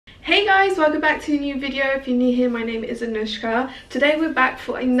guys, welcome back to a new video. If you're new here, my name is Anushka. Today we're back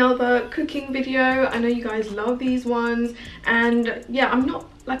for another cooking video. I know you guys love these ones, and yeah, I'm not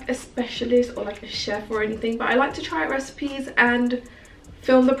like a specialist or like a chef or anything, but I like to try out recipes and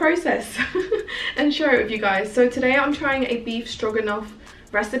film the process and share it with you guys. So today I'm trying a beef stroganoff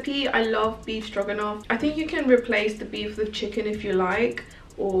recipe. I love beef stroganoff. I think you can replace the beef with chicken if you like,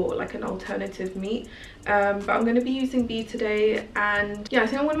 or like an alternative meat, but I'm going to be using beef today, and yeah, I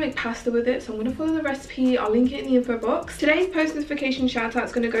think I want to make pasta with it, so I'm going to follow the recipe. I'll link it in the info box. Today's post notification shout out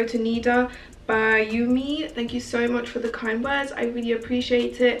is going to go to Nida by Yumi. Thank you so much for the kind words, I really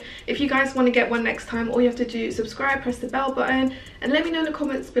appreciate it. If you guys want to get one next time, all you have to do is subscribe, press the bell button, and let me know in the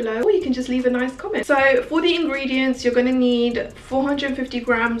comments below, or you can just leave a nice comment. So for the ingredients, you're going to need 450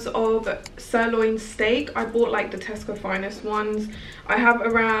 grams of sirloin steak. I bought like the Tesco finest ones. I have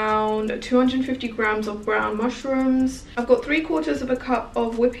around 250 grams of brown mushrooms. I've got 3/4 of a cup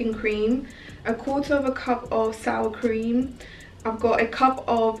of whipping cream, 1/4 of a cup of sour cream. I've got a cup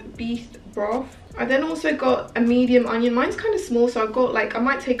of beef broth. I then also got a medium onion. Mine's kind of small, so I've got like, I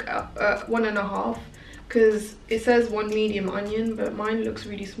might take 1.5 because it says 1 medium onion, but mine looks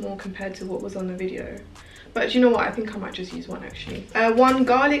really small compared to what was on the video. But you know what, I think I might just use one actually. 1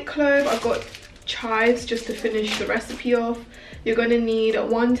 garlic clove. I've got chives just to finish the recipe off. You're going to need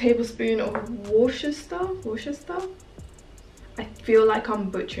 1 tablespoon of Worcestershire. I feel like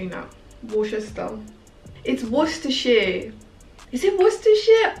I'm butchering that. Worcester. It's Worcestershire. Is it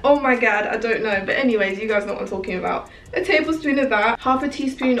Worcestershire? Oh my god, I don't know. But anyways, you guys know what I'm talking about. A tablespoon of that. 1/2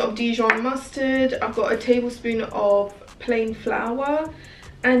 teaspoon of Dijon mustard. I've got a tablespoon of plain flour.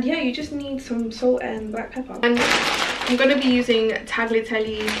 And yeah, you just need some salt and black pepper. And I'm going to be using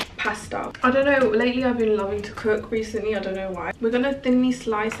tagliatelle pasta. I don't know, lately I've been loving to cook recently, I don't know why. We're going to thinly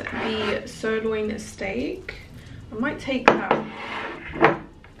slice the sirloin steak. I might take that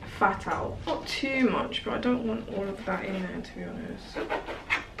fat out. Not too much, but I don't want all of that in there, to be honest.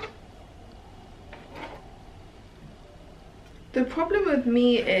 The problem with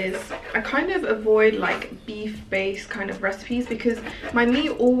me is I kind of avoid like beef based kind of recipes because my meat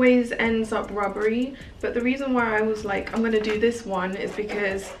always ends up rubbery. But the reason why I was like, I'm going to do this one is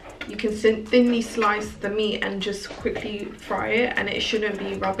because you can thinly slice the meat and just quickly fry it and it shouldn't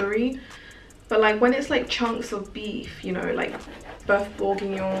be rubbery. But like when it's like chunks of beef, you know, like boeuf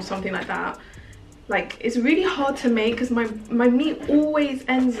bourguignon or something like that, like it's really hard to make because my meat always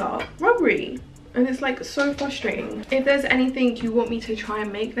ends up rubbery. And it's like so frustrating. If there's anything you want me to try and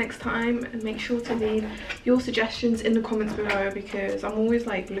make next time, make sure to leave your suggestions in the comments below, because I'm always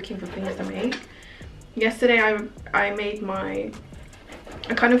like looking for things to make. Yesterday I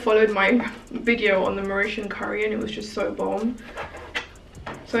kind of followed my video on the Mauritian curry and it was just so bomb.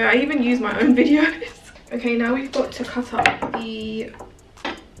 So I even used my own videos. Okay, now we've got to cut up the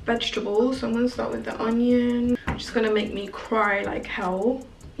vegetables. So I'm going to start with the onion. Which is going to make me cry like hell.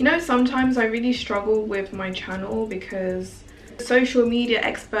 You know, sometimes I really struggle with my channel because social media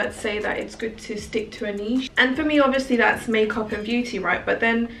experts say that it's good to stick to a niche. And for me, obviously, that's makeup and beauty, right? But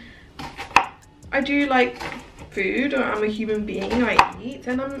then I do like food, or I'm a human being, I eat.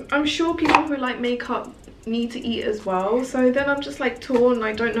 And I'm sure people who like makeup need to eat as well. So then I'm just like torn.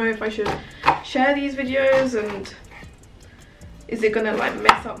 I don't know if I should share these videos, and is it gonna like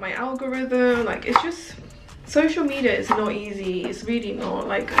mess up my algorithm? Like, it's just... social media is not easy. It's really not.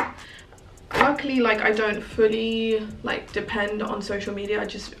 Like, luckily, like I don't fully like depend on social media.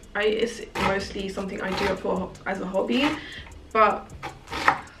 It's mostly something I do for as a hobby, but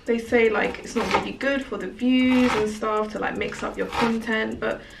they say like it's not really good for the views and stuff to like mix up your content.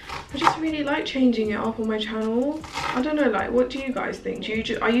 But I just really like changing it up on my channel. I don't know, like, what do you guys think?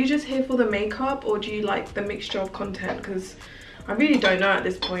 Are you just here for the makeup, or do you like the mixture of content? Because I really don't know at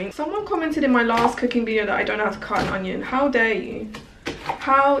this point. Someone commented in my last cooking video that I don't know how to cut an onion. How dare you?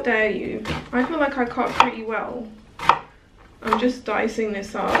 How dare you? I feel like I cut pretty well. I'm just dicing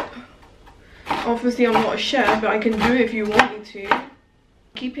this up. Obviously I'm not a chef, but I can do it if you want me to.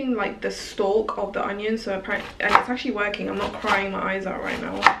 Keeping like the stalk of the onion, so apparently, and it's actually working. I'm not crying my eyes out right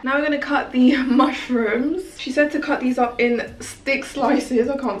now. Now we're gonna cut the mushrooms. She said to cut these up in thick slices.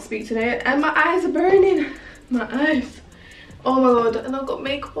 I can't speak today, and my eyes are burning. My eyes. Oh my god, and I've got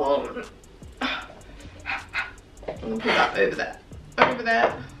makeup on. I'm gonna put that over there. Over there.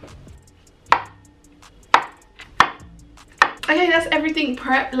 Okay, that's everything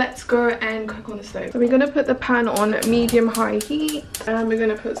prepped. Let's go and cook on the stove. So we're gonna put the pan on medium-high heat, and we're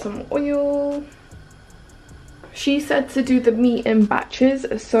gonna put some oil. She said to do the meat in batches,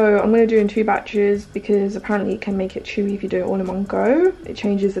 so I'm going to do it in 2 batches because apparently it can make it chewy if you do it all in one go. It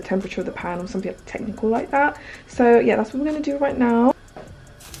changes the temperature of the pan or something technical like that. So yeah, that's what we're going to do right now.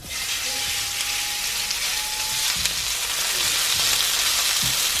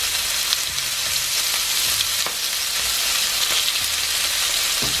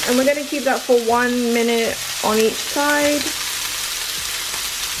 keep that for 1 minute on each side.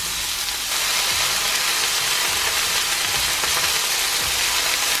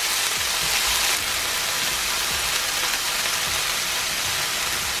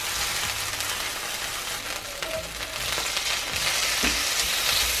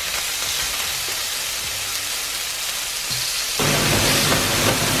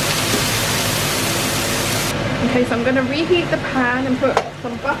 Okay, so I'm going to reheat the pan and put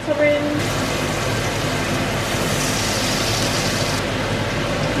some butter in.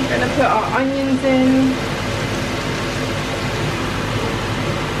 I'm going to put our onions in.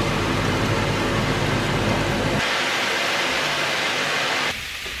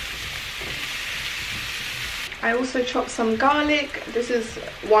 I also chopped some garlic. This is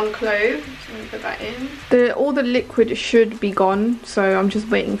 1 clove, so I'm going to put that in. All the liquid should be gone, so I'm just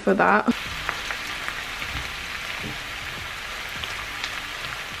waiting for that.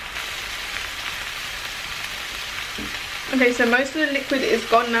 Okay, so most of the liquid is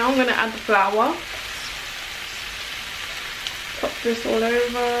gone now. I'm going to add the flour. Pop this all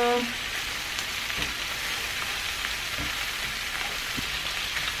over.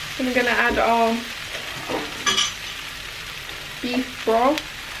 And we're going to add our beef broth.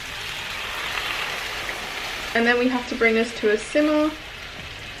 And then we have to bring this to a simmer.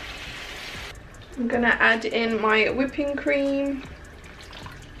 I'm going to add in my whipping cream.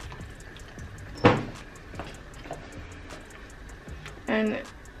 And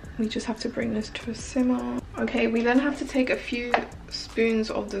we just have to bring this to a simmer. Okay, we then have to take a few spoons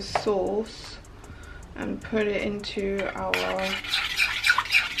of the sauce and put it into our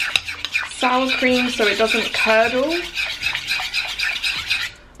sour cream so it doesn't curdle.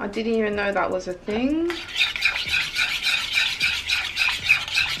 I didn't even know that was a thing.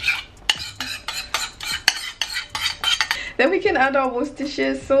 Then we can add our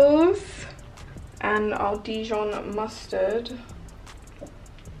Worcestershire sauce and our Dijon mustard.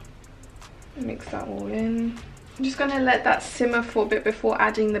 Mix that all in. I'm just going to let that simmer for a bit before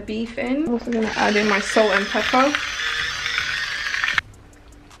adding the beef in. I'm also going to add in my salt and pepper.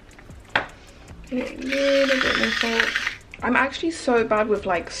 A little bit more salt. I'm actually so bad with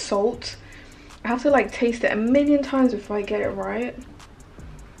like salt. I have to like taste it a million times before I get it right.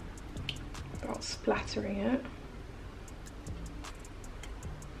 About splattering it.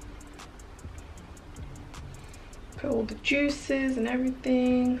 Put all the juices and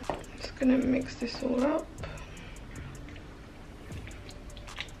everything. Just gonna mix this all up.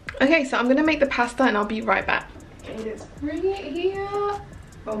 Okay, so I'm gonna make the pasta and I'll be right back. Okay, let's bring it here.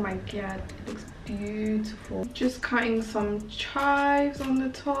 Oh my god, it looks beautiful. Just cutting some chives on the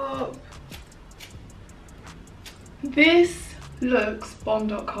top. This looks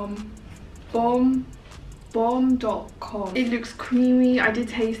bomb.com. Bomb.com. It looks creamy. I did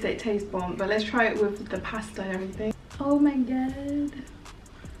taste it, it tastes bomb, but let's try it with the pasta and everything. Oh my god.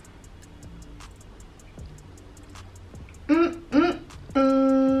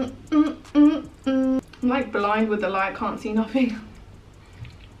 I'm like blind with the light, can't see nothing.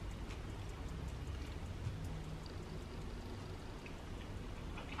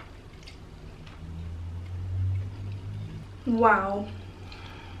 Wow.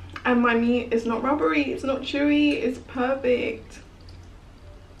 And my meat is not rubbery, it's not chewy, it's perfect.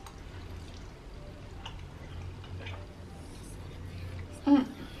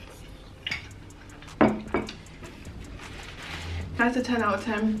 That's a 10 out of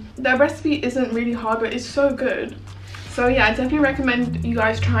 10. The recipe isn't really hard, but it's so good. So yeah, I definitely recommend you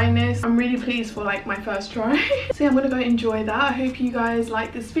guys trying this. I'm really pleased for like my first try. So yeah, I'm gonna go enjoy that. I hope you guys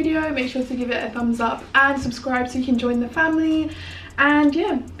like this video. Make sure to give it a thumbs up and subscribe so you can join the family. And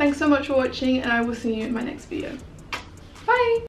yeah, thanks so much for watching and I will see you in my next video. Bye!